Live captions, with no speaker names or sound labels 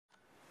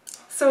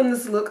So in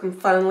this look, I'm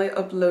finally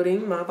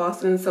uploading my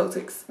Boston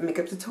Celtics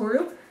makeup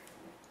tutorial.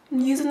 I'm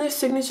using their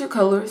signature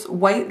colors,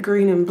 white,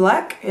 green, and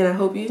black, and I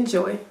hope you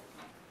enjoy.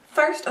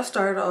 First, I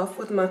started off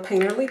with my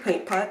Painterly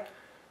paint pot.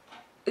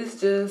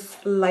 It's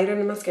just lighter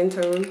than my skin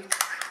tone.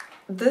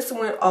 This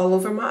went all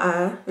over my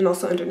eye and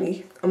also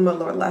underneath on my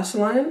lower lash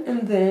line.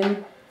 And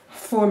then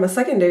for my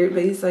secondary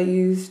base, I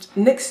used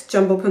NYX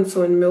Jumbo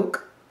Pencil in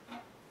Milk.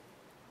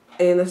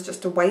 And that's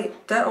just a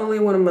white. That only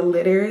went on my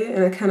lid area,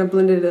 and I kind of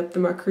blended it up to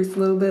my crease a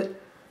little bit.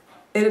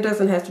 And it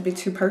doesn't have to be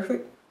too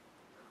perfect.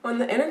 On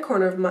the inner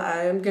corner of my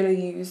eye, I'm going to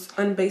use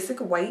Unbasic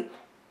White.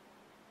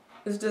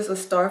 It's just a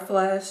Star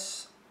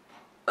Flash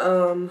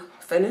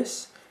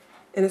finish,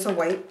 and it's a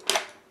white.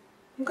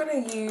 I'm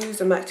going to use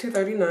a MAC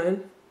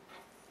 239.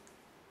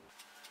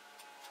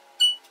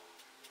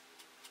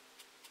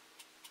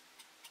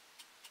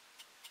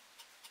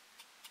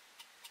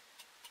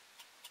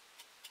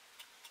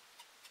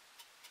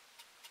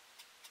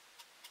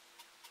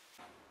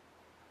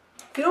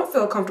 If you don't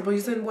feel comfortable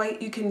using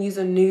white, you can use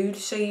a nude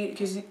shade.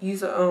 You can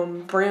use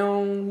a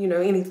brown,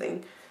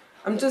 anything.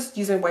 I'm just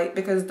using white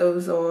because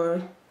those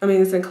are,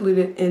 it's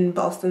included in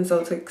Boston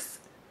Celtics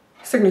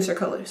signature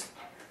colors.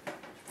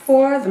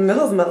 For the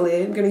middle of my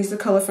lid, I'm going to use the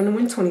color from the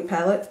 120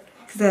 palette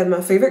because I have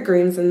my favorite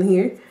greens in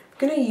here. I'm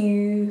going to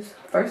use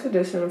First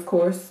Edition, of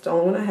course, the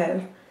only one I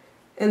have.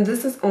 And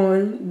this is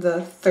on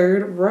the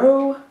third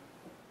row.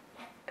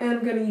 And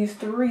I'm going to use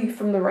 3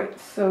 from the right,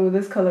 so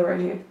this color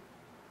right here.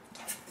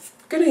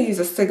 I'm going to use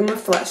a Sigma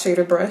flat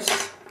shader brush.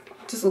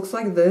 Just looks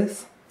like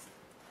this.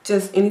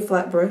 Just any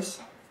flat brush.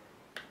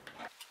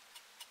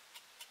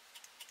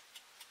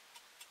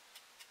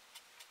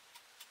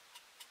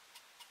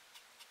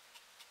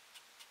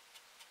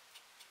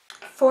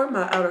 For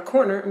my outer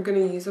corner, I'm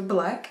going to use a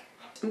black.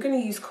 I'm going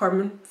to use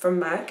Carbon from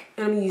MAC.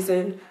 And I'm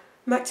using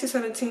MAC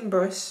 217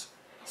 brush.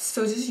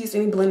 So just use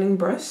any blending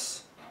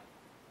brush.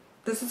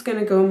 This is going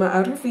to go in my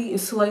outer V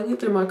and slightly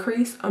through my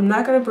crease. I'm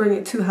not going to bring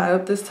it too high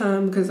up this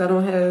time because I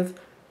don't have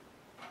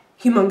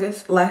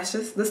humongous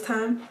lashes this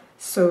time.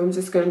 So I'm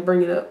just going to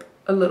bring it up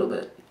a little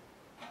bit.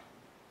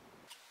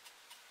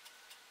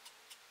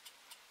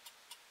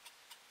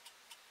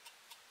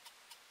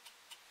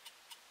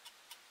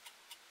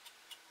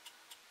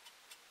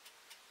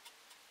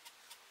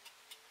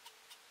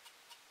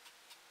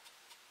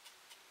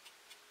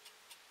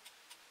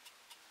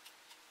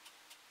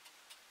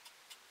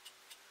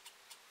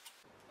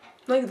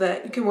 Like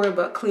that. You can worry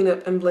about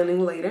cleanup and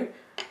blending later.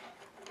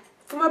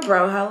 For my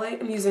brow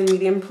highlight, I'm using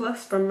Medium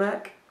Plus from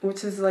MAC,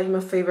 which is like my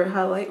favorite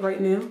highlight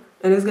right now.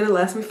 And it's going to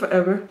last me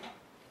forever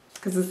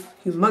because it's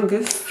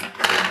humongous.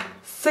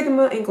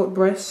 Sigma angled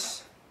brush.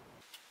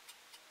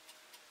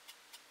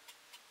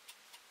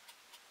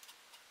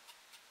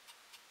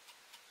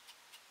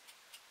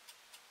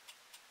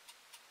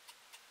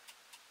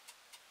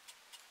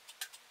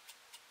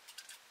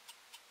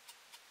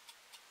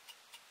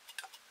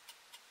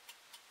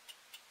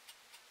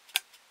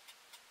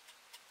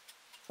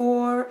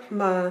 For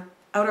my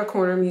outer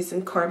corner, I'm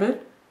using Carbon.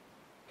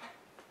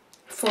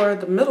 For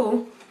the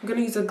middle, I'm going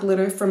to use a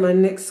glitter from my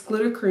NYX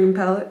Glitter Cream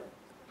palette.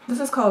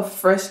 This is called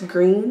Fresh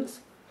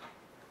Greens.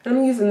 And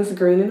I'm using this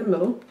green in the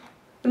middle.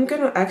 I'm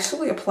going to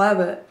actually apply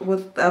that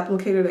with the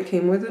applicator that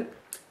came with it.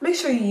 Make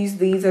sure you use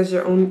these at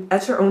your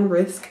own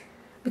risk,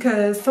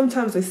 because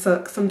sometimes they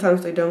suck,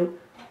 sometimes they don't.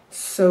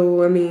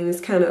 So,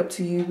 it's kind of up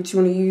to you what you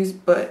want to use,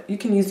 but you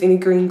can use any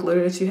green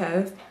glitter that you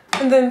have.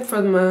 And then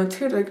for my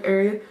tear duct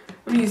area,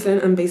 I'm using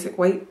Unbasic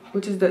White,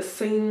 which is that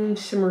same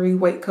shimmery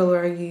white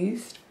color I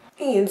used.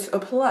 And to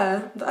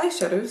apply the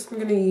eyeshadows, I'm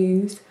going to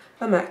use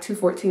a MAC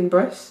 214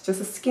 brush, just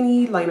a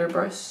skinny liner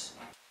brush.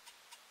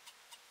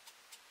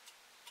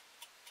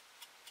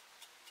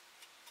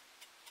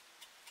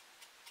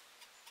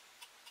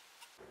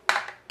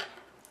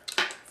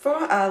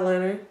 For my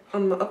eyeliner,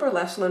 on my upper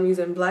lash line, I'm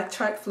using Black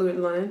Track Fluid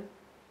Line,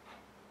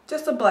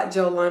 just a black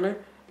gel liner.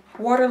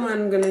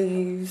 Waterline, I'm going to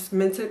use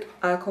Mented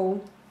Eye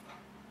Kohl.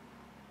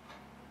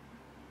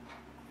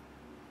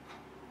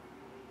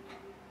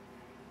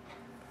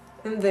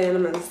 And then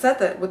I'm going to set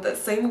that with that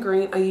same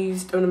green I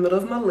used in the middle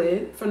of my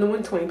lid from the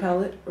 120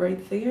 palette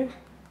right there.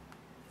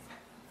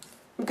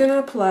 I'm going to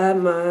apply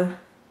my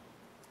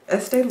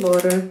Estee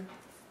Lauder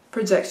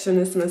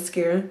Projectionist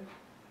Mascara.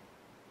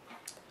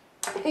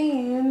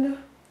 And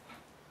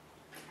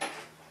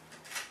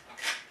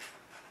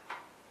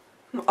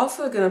I'm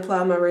also going to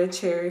apply my Red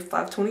Cherry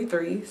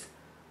 523s.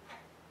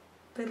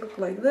 They look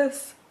like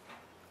this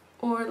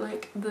or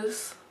like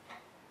this.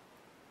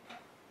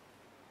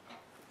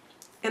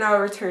 And I'll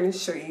return and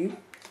show you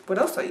what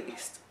else I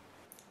used.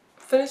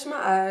 Finish my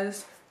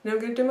eyes. Now I'm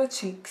going to do my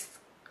cheeks.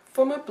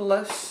 For my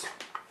blush,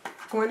 I'm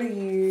going to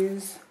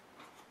use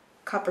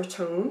Copper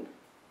Tone.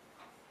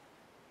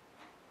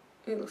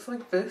 It looks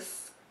like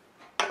this.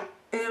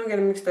 And I'm going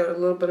to mix that with a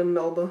little bit of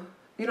Melba.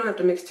 You don't have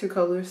to mix 2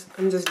 colors.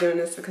 I'm just doing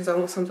this because I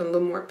want something a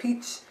little more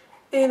peach.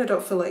 And I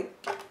don't feel like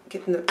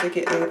getting up to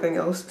get anything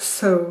else.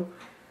 So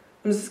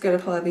I'm just going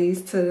to apply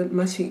these to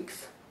my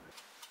cheeks.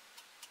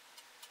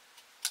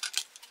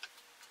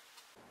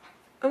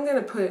 I'm going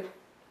to put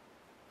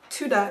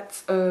 2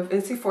 dots of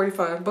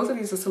NC45. Both of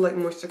these are Select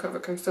Moisture Cover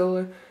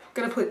Concealer. I'm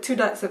going to put 2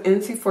 dots of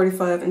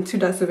NC45 and 2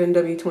 dots of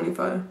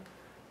NW25.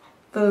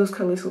 Those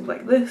colors look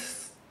like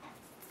this.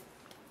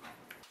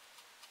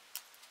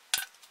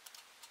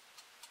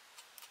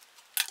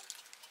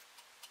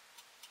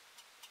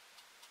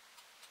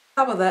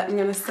 On top of that, I'm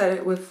going to set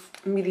it with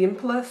Medium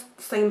Plus,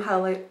 same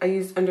highlight I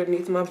used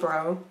underneath my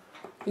brow,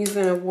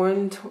 using a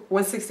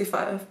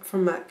 165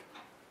 from MAC.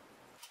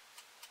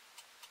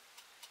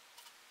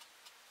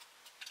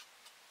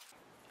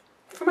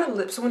 For my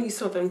lips, I want to use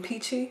something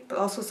peachy, but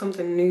also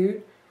something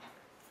nude.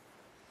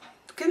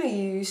 I'm going to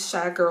use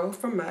Shy Girl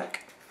from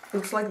MAC.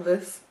 Looks like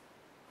this.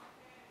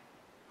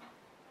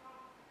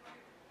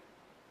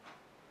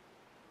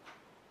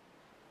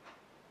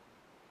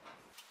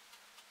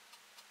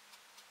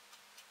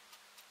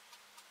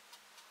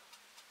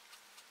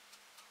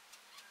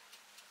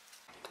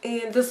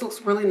 And this looks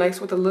really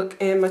nice with the look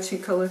and my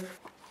cheek color.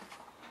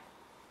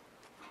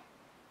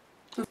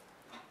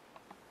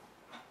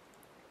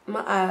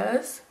 My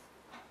eyes,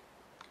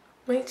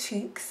 my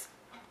cheeks,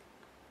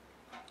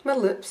 my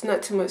lips,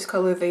 not too much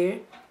color there.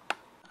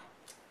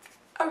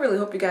 I really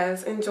hope you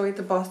guys enjoyed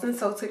the Boston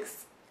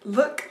Celtics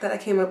look that I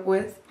came up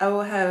with. I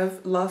will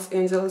have Los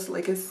Angeles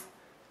Lakers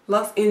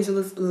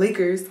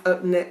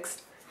up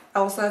next. I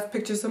also have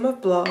pictures of my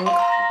blog.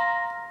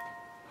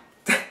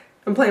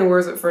 I'm playing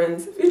words with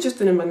friends. If you're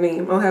interested in my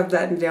name, I'll have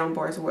that in the down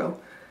bar as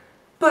well.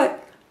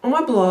 But on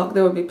my blog,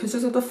 there will be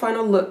pictures of the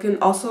final look and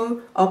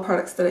also all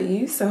products that I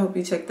use. So I hope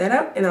you check that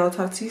out, and I'll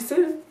talk to you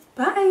soon.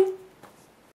 Bye!